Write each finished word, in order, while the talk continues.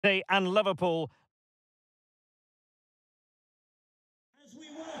And Liverpool.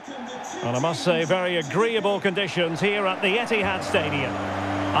 And I must say, very agreeable conditions here at the Etihad Stadium.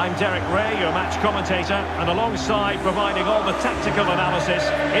 I'm Derek Ray, your match commentator, and alongside providing all the tactical analysis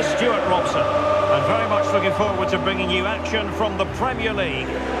is Stuart Robson. I'm very much looking forward to bringing you action from the Premier League.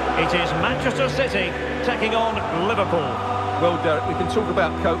 It is Manchester City taking on Liverpool. Well, Derek, we can talk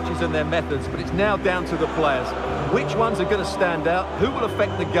about coaches and their methods, but it's now down to the players. Which ones are going to stand out, who will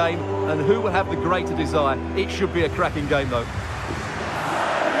affect the game, and who will have the greater desire? It should be a cracking game, though.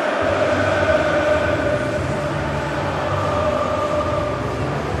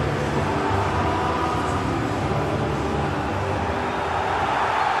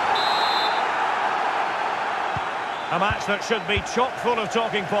 A match that should be chock full of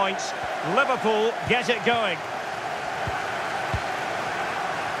talking points. Liverpool get it going.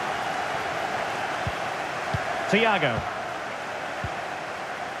 Thiago.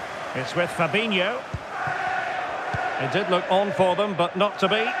 It's with Fabinho. It did look on for them, but not to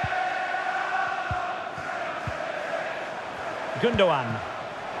be. Gundogan.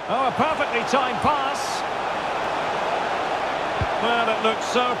 Oh, a perfectly timed pass. Well, it looked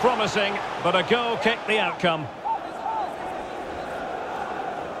so promising, but a goal kicked the outcome.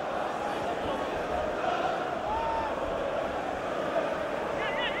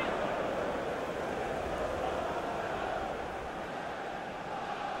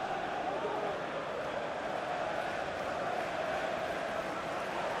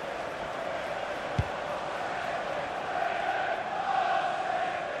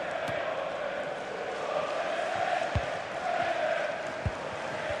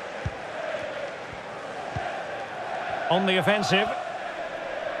 On the offensive.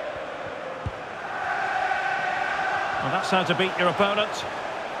 Well, that's how to beat your opponent.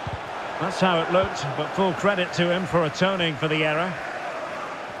 That's how it looked, but full credit to him for atoning for the error.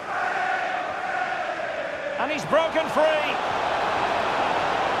 And he's broken free.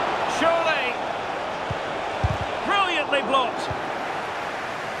 Surely. Brilliantly blocked.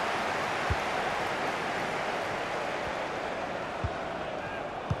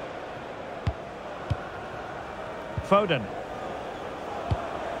 Foden.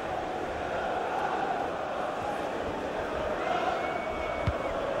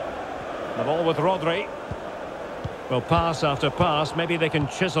 The ball with Rodri. Well, pass after pass, maybe they can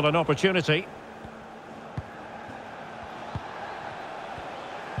chisel an opportunity.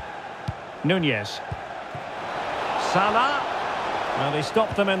 Nunez. Salah. Well, they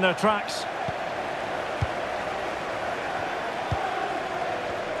stopped them in their tracks.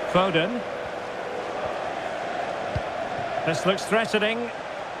 Foden. This looks threatening. De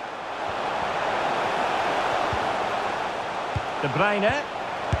Bruyne.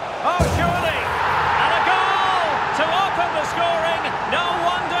 Oh, surely! And a goal to open the scoring. No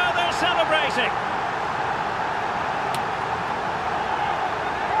wonder they're celebrating.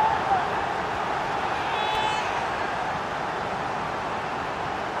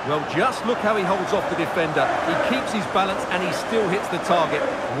 Well, just look how he holds off the defender. He keeps his balance and he still hits the target.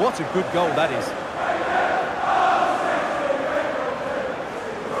 What a good goal that is.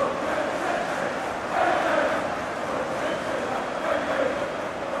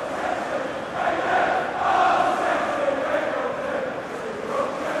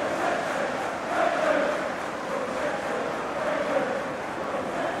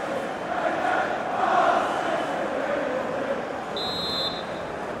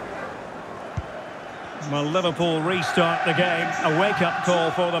 Well, Liverpool restart the game. A wake-up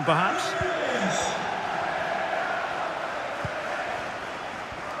call for them, perhaps.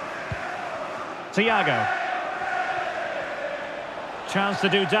 Thiago. Chance to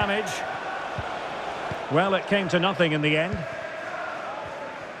do damage. Well, it came to nothing in the end.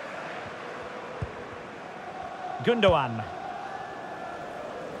 Gundogan.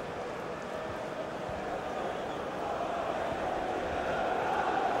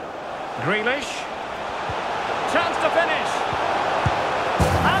 Grealish. Chance to finish.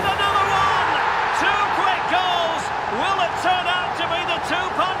 And another one! Two quick goals. Will it turn out to be the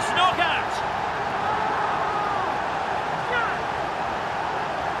two-punch knockout?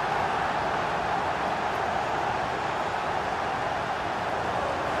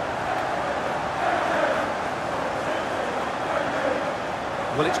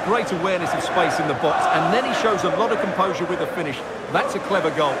 Well, it's great awareness of space in the box, and then he shows a lot of composure with the finish. That's a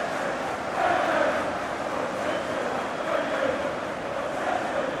clever goal.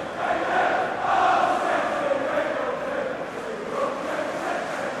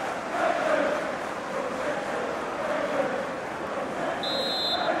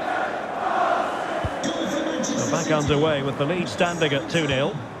 Back underway with the lead standing at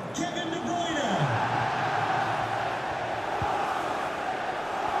 2-0.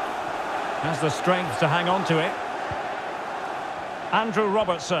 Has the strength to hang on to it. Andrew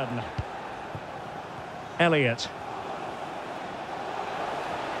Robertson. Elliott.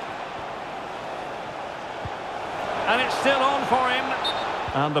 And it's still on for him.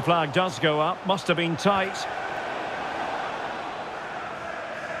 And the flag does go up. Must have been tight.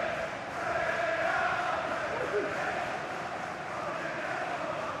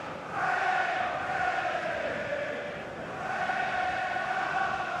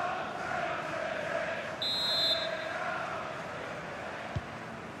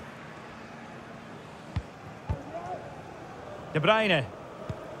 De Bruyne.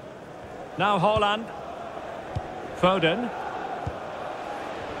 Now Haaland. Foden.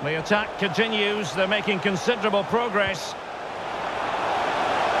 The attack continues. They're making considerable progress.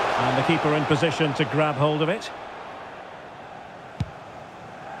 And the keeper in position to grab hold of it.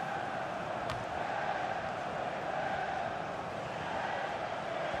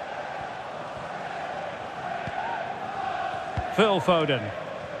 Phil Foden.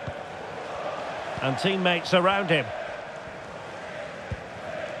 And teammates around him.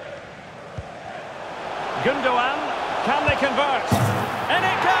 Gundogan, can they convert? And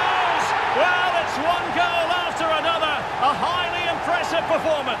it goes! Well, it's one goal after another. A highly impressive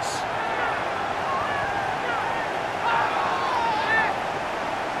performance.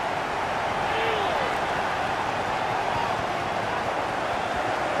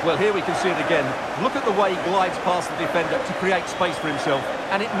 Well, here we can see it again. Look at the way he glides past the defender to create space for himself.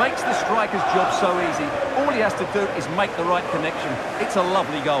 And it makes the striker's job so easy. All he has to do is make the right connection. It's a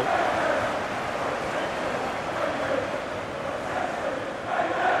lovely goal.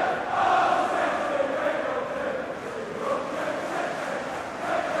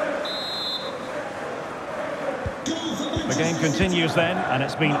 The game continues then, and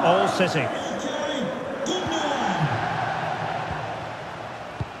it's been all City.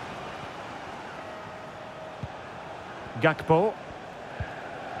 Gakpo.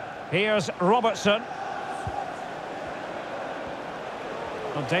 Here's Robertson.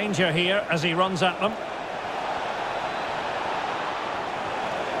 A danger here as he runs at them.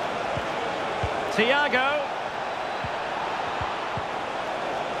 Thiago.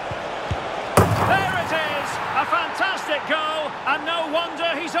 There it is! A fantastic goal, and no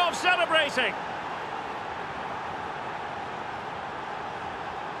wonder he's off celebrating.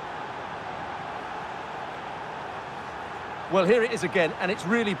 Well, here it is again, and it's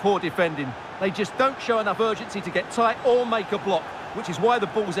really poor defending. They just don't show enough urgency to get tight or make a block, which is why the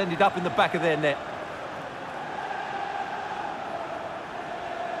ball's ended up in the back of their net.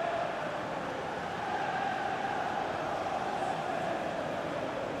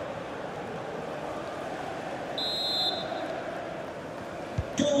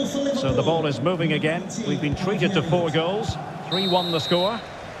 So the ball is moving again. We've been treated to 4 goals. 3-1 the score.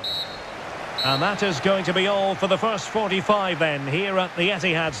 And that is going to be all for the first 45 then, here at the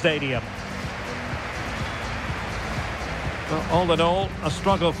Etihad Stadium. Well, all in all, a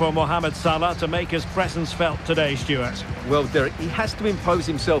struggle for Mohamed Salah to make his presence felt today, Stuart. Well, Derek, he has to impose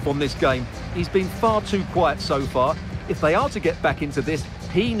himself on this game. He's been far too quiet so far. If they are to get back into this,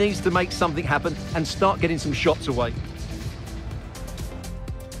 he needs to make something happen and start getting some shots away.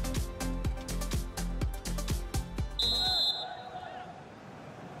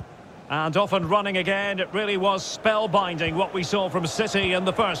 And off and running again. It really was spellbinding what we saw from City in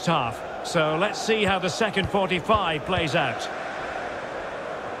the first half. So let's see how the second 45 plays out.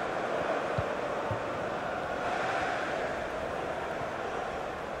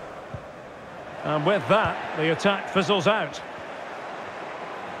 And with that, the attack fizzles out.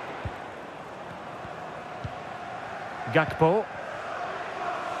 Gakpo.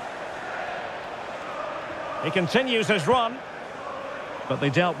 He continues his run. But they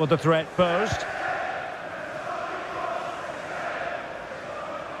dealt with the threat posed.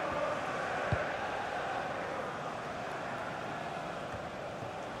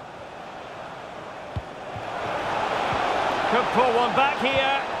 Could pull one back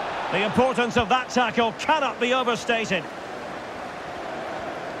here. The importance of that tackle cannot be overstated.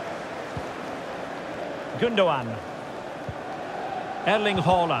 Gundogan. Erling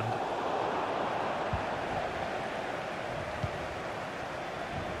Haaland.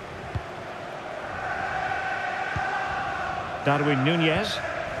 Darwin Núñez.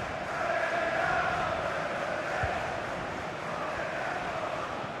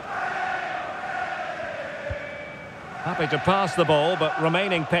 Happy to pass the ball, but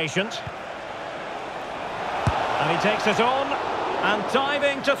remaining patient. And he takes it on, and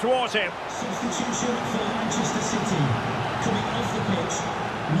diving to thwart him. Substitution for Manchester City. Coming off the pitch,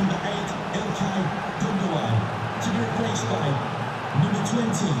 number 8, Ilkay Gundogan, to be replaced by number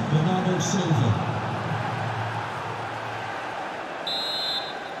Number 20, Bernardo Silva.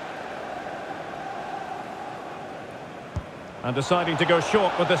 And deciding to go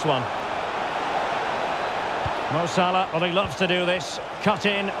short with this one. Mo Salah, well, he loves to do this. Cut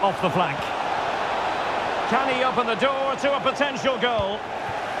in off the flank. Can he open the door to a potential goal?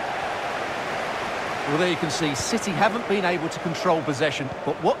 Well, there you can see City haven't been able to control possession,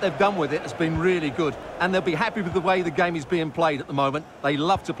 but what they've done with it has been really good. And they'll be happy with the way the game is being played at the moment. They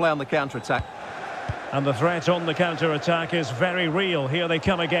love to play on the counter-attack. And the threat on the counter-attack is very real. Here they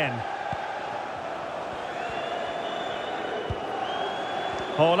come again.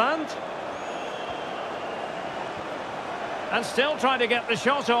 Haaland. And still trying to get the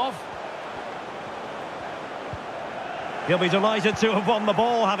shot off. He'll be delighted to have won the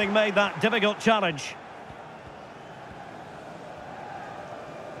ball, having made that difficult challenge.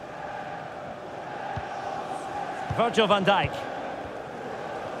 Virgil van Dijk.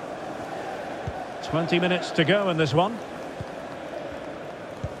 20 minutes to go in this one.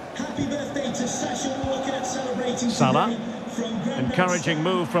 Happy birthday to Sasha Walker, celebrating Salah. today from Encouraging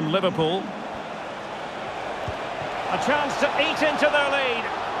move from Liverpool. A chance to eat into their lead.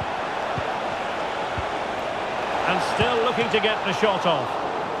 And still looking to get the shot off.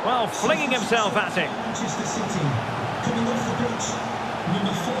 Well, flinging himself at it. Manchester City. Coming off the pitch,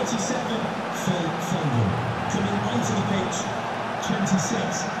 number 47, Phil Foden. Coming onto the pitch,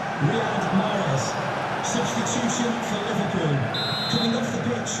 26, Riyad Mahrez. Substitution for Liverpool. Coming off the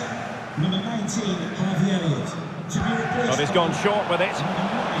pitch, number 19, Harvey Elliott. To be replaced. But he's gone short with it. Number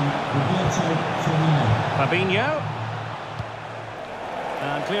 9, Roberto Firmino. Fabinho.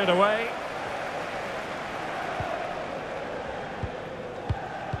 And cleared away.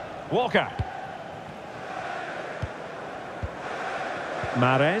 Walker.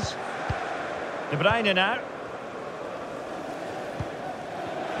 Mahrez. De Bruyne now.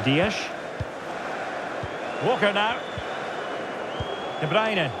 Diaz. Walker now. De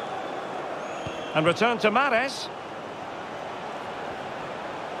Bruyne. And return to Mahrez.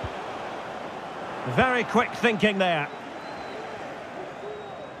 Very quick thinking there.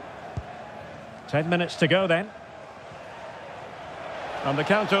 10 minutes to go then. And the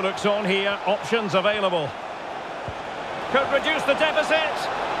counter looks on here. Options available. Could reduce the deficit.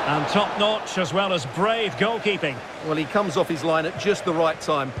 And top-notch as well as brave goalkeeping. Well, he comes off his line at just the right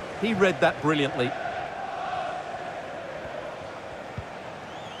time. He read that brilliantly.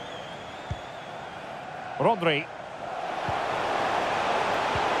 Rodri.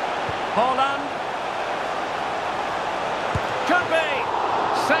 Haaland. Could be.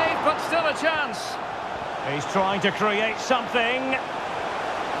 Safe, but still a chance. He's trying to create something.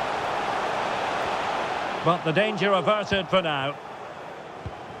 But the danger averted for now.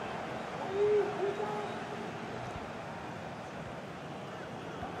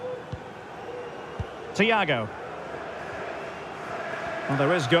 Thiago. Well,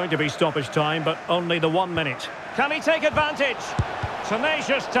 there is going to be stoppage time, but only the 1 minute. Can he take advantage?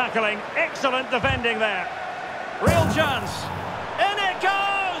 Tenacious tackling, excellent defending there. Real chance. In it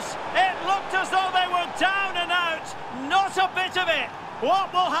goes! It looked as though they were down and out. Not a bit of it.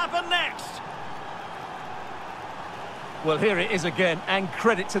 What will happen next? Well, here it is again, and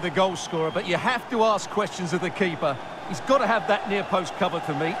credit to the goal scorer, but you have to ask questions of the keeper. He's got to have that near post covered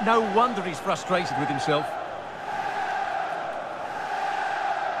for me. No wonder he's frustrated with himself.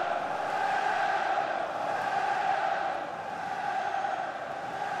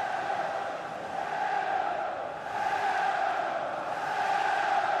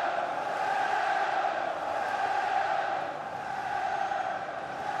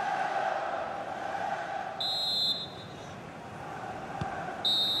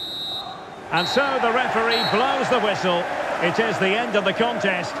 And so the referee blows the whistle. It is the end of the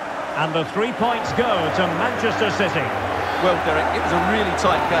contest, and the 3 points go to Manchester City. Well, Derek, it was a really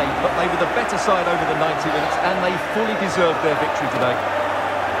tight game, but they were the better side over the 90 minutes, and they fully deserved their victory today.